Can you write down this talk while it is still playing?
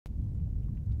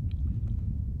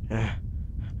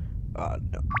Oh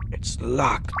no, it's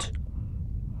locked.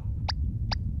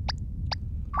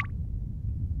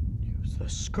 Use the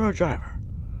screwdriver.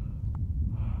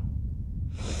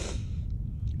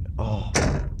 Oh,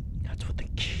 that's what the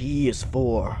key is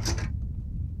for.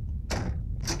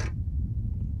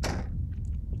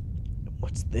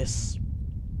 What's this?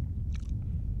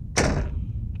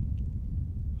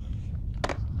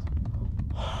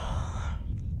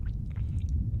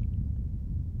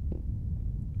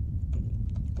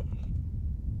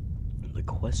 The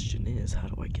question is, how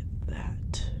do I get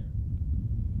that?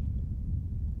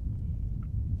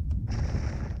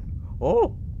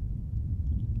 Oh!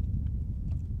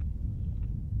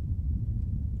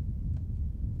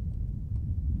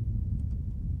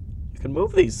 You can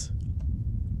move these.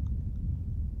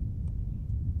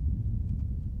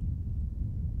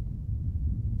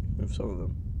 Move some of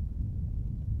them.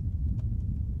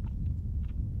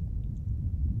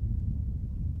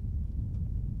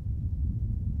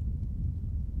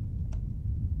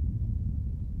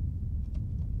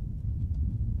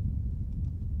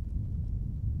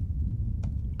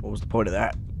 What was the point of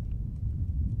that?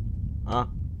 Huh?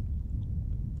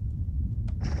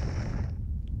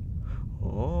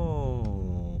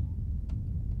 Oh.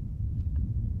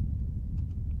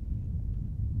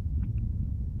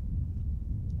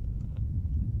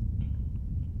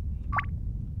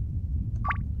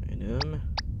 Item.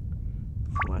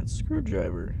 Flat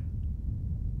screwdriver.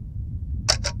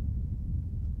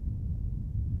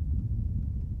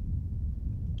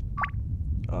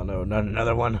 Oh no, not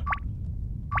another one.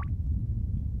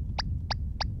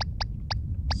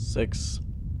 6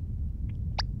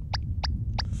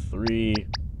 3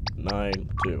 9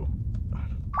 2.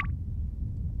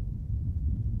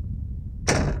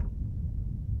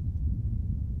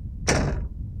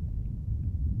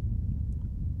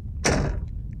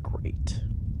 Great.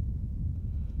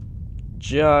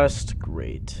 Just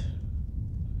great.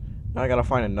 Now I gotta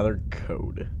find another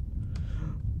code.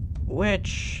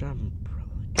 Which I'm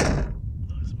probably gonna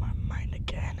lose my mind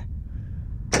again.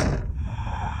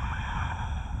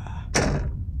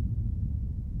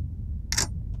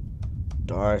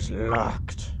 Door's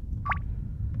locked.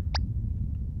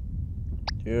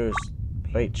 Use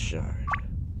plate shard.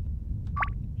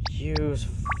 Use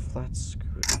flat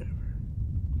screwdriver.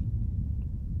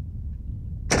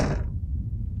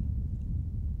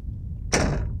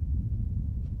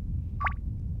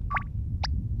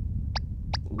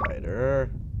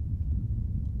 Lighter.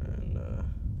 And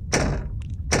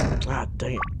ah,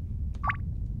 dang it.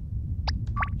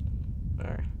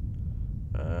 Alright.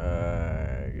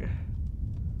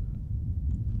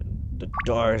 The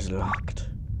door's locked.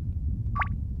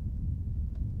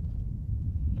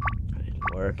 That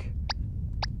didn't work.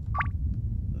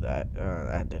 That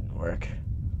didn't work.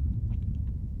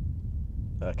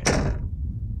 Okay.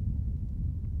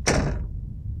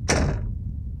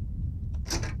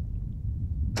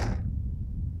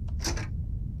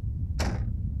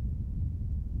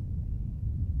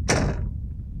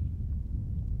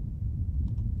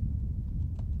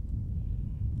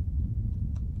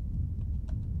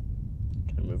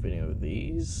 Any of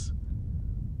these?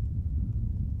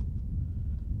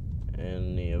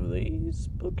 Any of these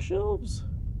bookshelves?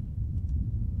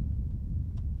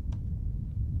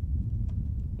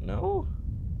 No?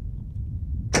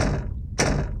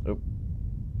 Oh.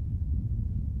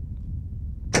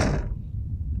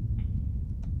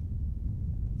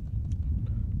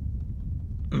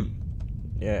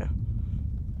 Yeah.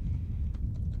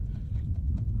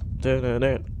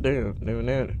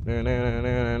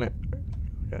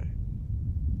 Okay.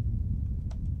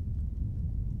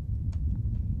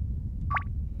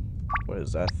 What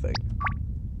is that thing?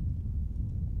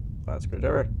 Flat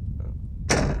screwdriver.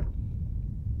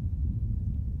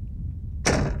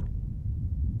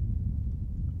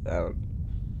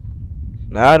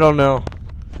 I don't know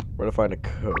where to find a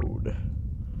code.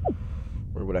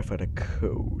 Where would I find a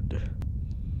code?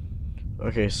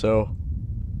 Okay, so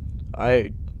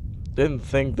I didn't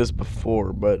think this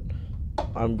before, but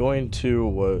I'm going to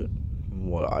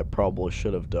what I probably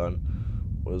should have done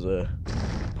was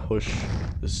push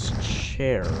this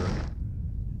chair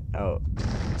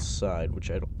outside,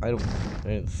 which I don't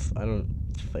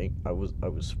think I was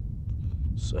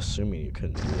assuming you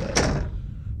couldn't do that.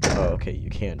 Oh, okay, you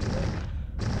can do that.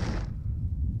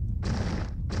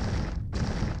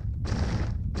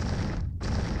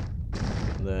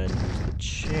 And then use the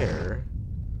chair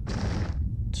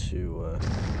to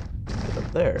get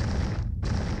up there.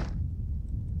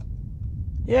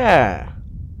 Yeah.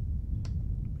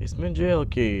 Basement jail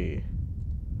key.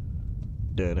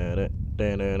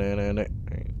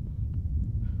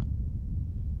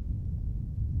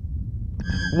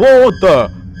 Whoa, what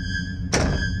the?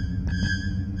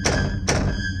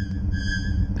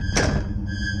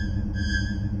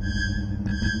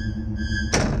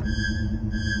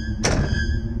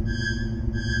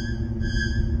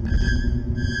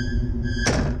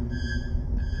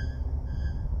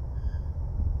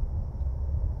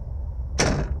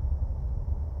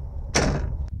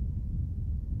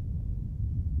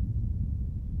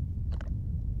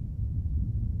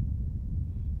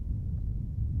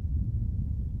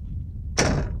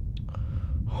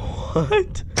 What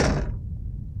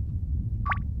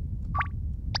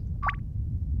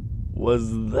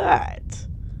was that?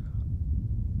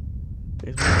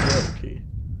 There's my code key.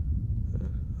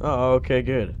 Oh, okay,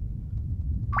 good.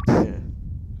 Yeah.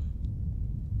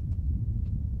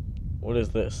 What is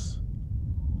this?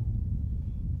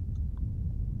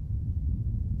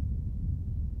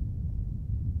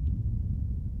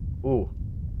 Ooh.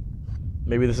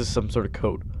 Maybe this is some sort of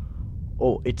code.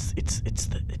 Oh, it's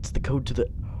the code to the.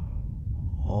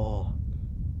 Oh,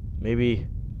 maybe.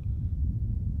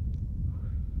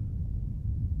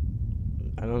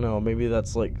 I don't know. Maybe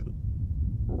that's like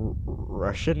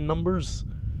Russian numbers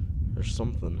or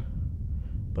something.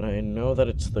 But I know that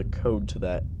it's the code to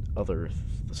that other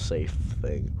safe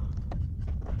thing.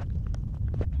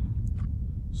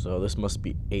 So this must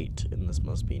be 8, and this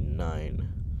must be 9.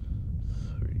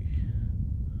 3.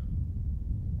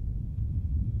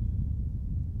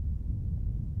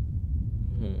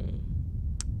 I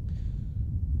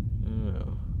don't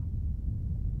know.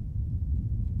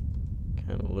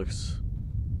 Kind of looks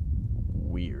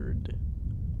weird.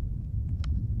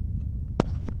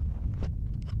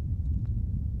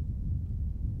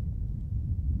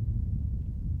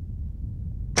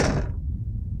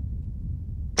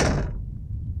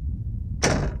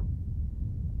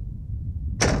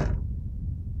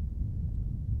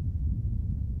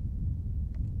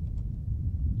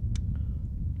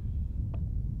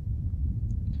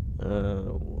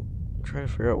 I'm trying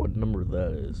to figure out what number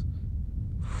that is.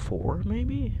 4,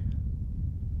 maybe?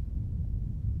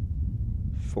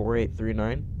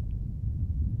 4839?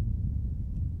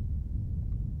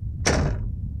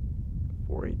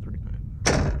 4839.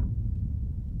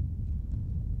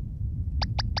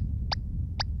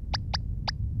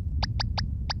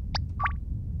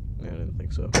 Yeah, I didn't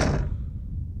think so.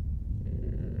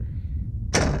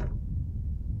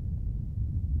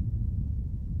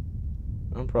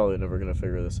 I'm probably never gonna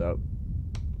figure this out,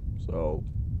 so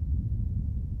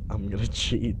I'm gonna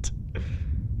cheat.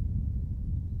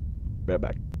 Right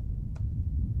back.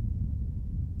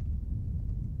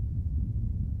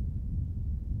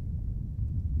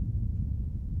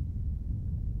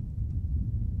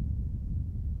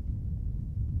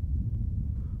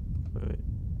 Wait.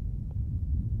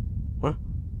 What?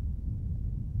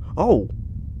 Oh!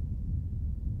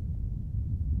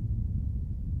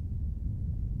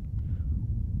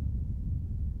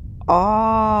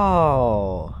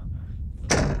 Oh!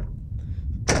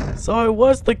 So it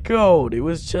was the code. It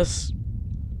was just...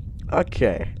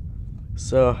 Okay.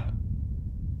 So...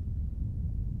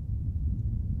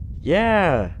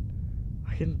 Yeah!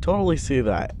 I can totally see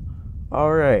that.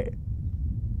 Alright.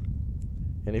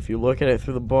 And if you look at it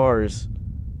through the bars...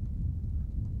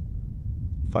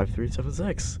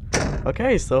 5376.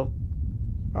 Okay, so...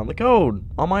 On the code.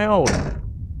 On my own.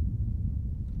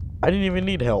 I didn't even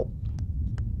need help.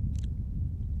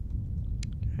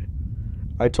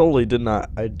 I totally did not.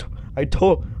 I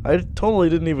totally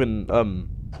didn't even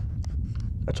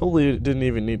I totally didn't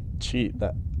even need to cheat.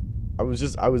 That I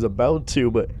was about to,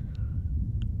 but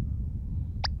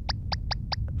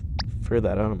figure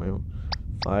that out on my own.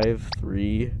 5,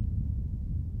 3,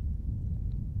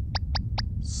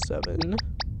 7,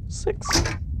 6.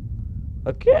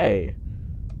 Okay.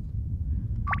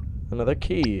 Another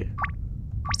key.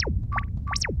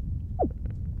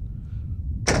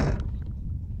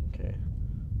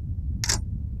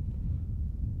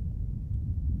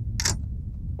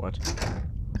 What?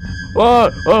 Whoa!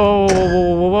 Whoa!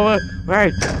 Whoa!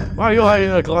 Hey! Why are you hiding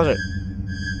in the closet?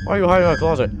 Why are you hiding in the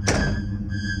closet?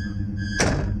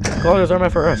 Closets are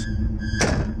meant for us.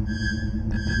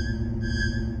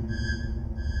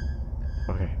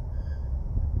 Okay.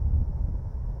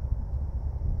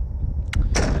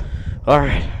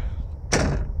 Alright.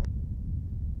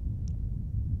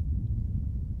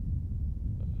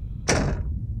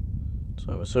 So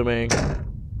I'm assuming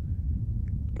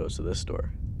goes to this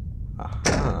door.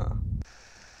 Aha.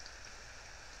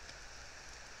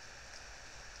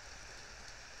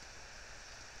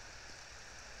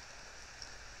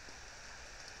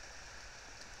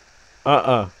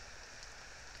 Uh-uh.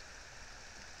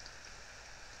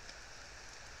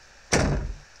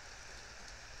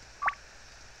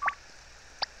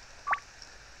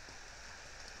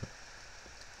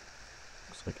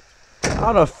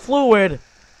 Out of fluid.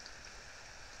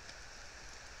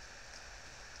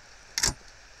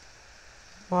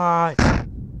 Why?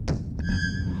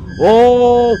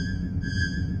 Oh!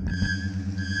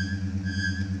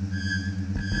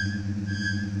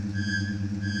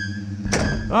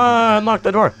 Ah, unlock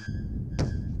the door.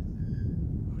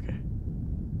 Okay.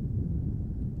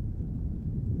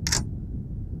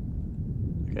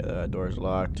 Okay, that door's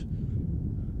locked.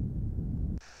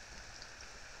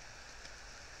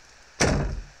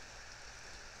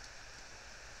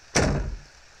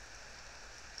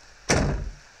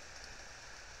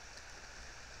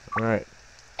 Alright.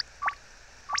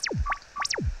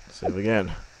 Save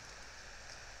again.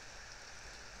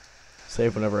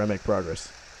 Save whenever I make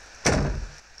progress.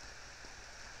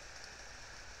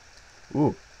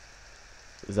 Ooh.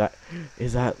 Is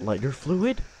that lighter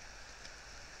fluid?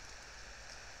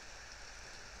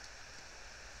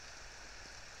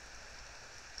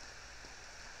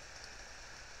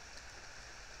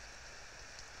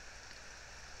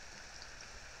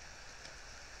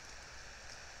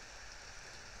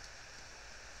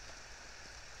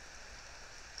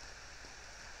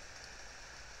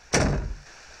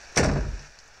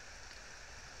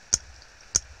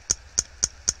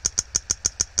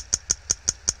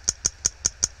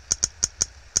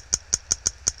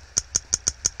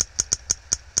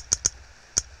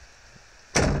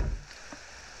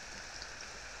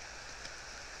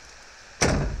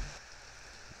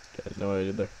 Guys know what I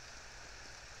did there.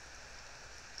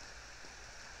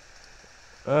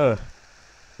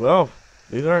 Well,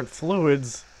 these aren't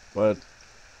fluids, but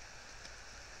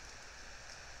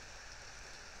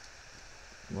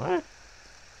what?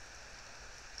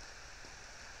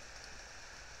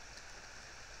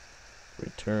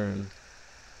 Return.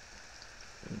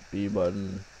 B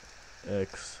button.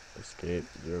 X. Escape.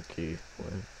 0 key.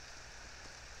 What?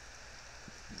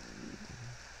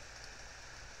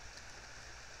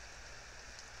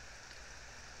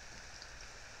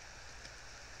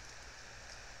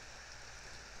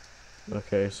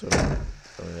 Okay, so yeah,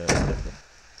 it's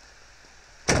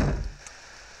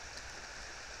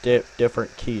different.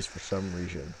 Different keys for some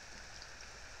reason.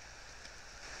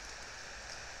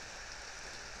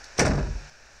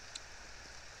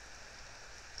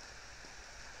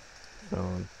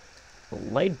 Found a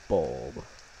light bulb.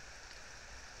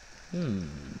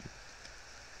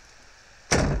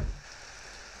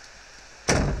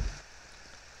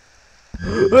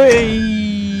 Hey!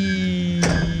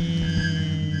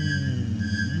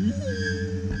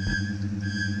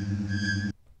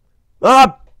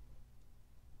 Ah!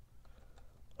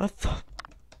 I thought.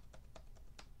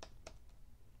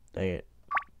 Dang it.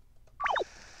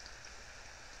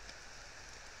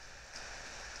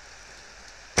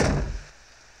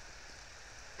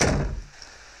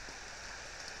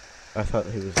 I thought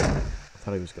he was gone. I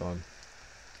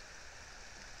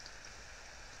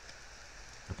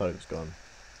thought he was gone.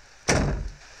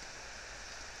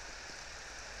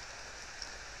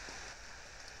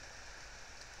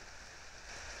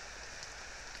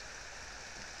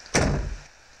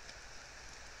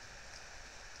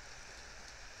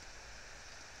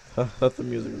 I thought the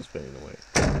music was fading away.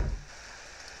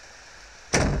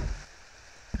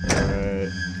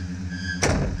 Alright.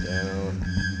 Down.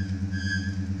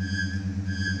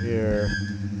 Here.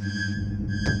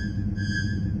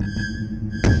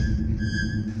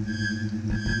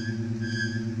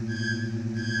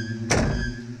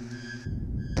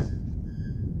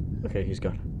 Okay, he's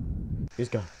gone. He's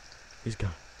gone. He's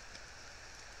gone.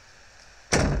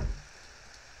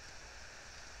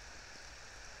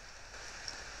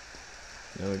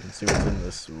 Now we can see what's in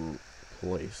this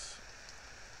place.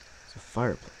 It's a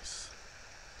fireplace.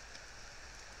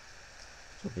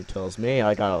 Something tells me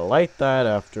I gotta light that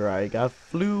after I got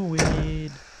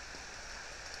fluid.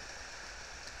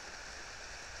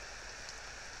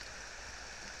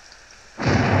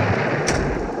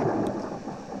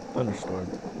 Thunderstorm.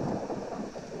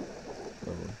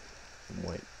 Another one. Some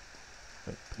white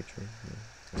picture.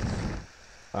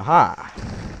 Aha!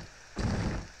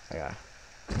 I got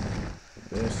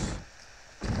this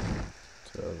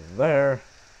to there.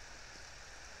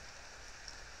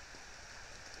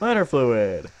 Lighter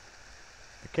fluid.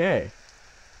 Okay.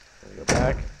 Let me go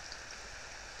back.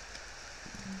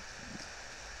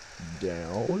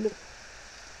 Down.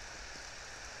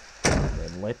 And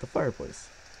then light the fireplace.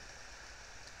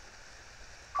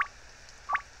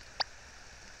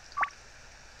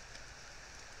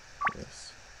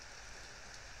 Yes.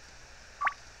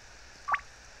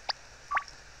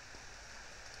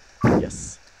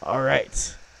 Yes. All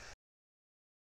right.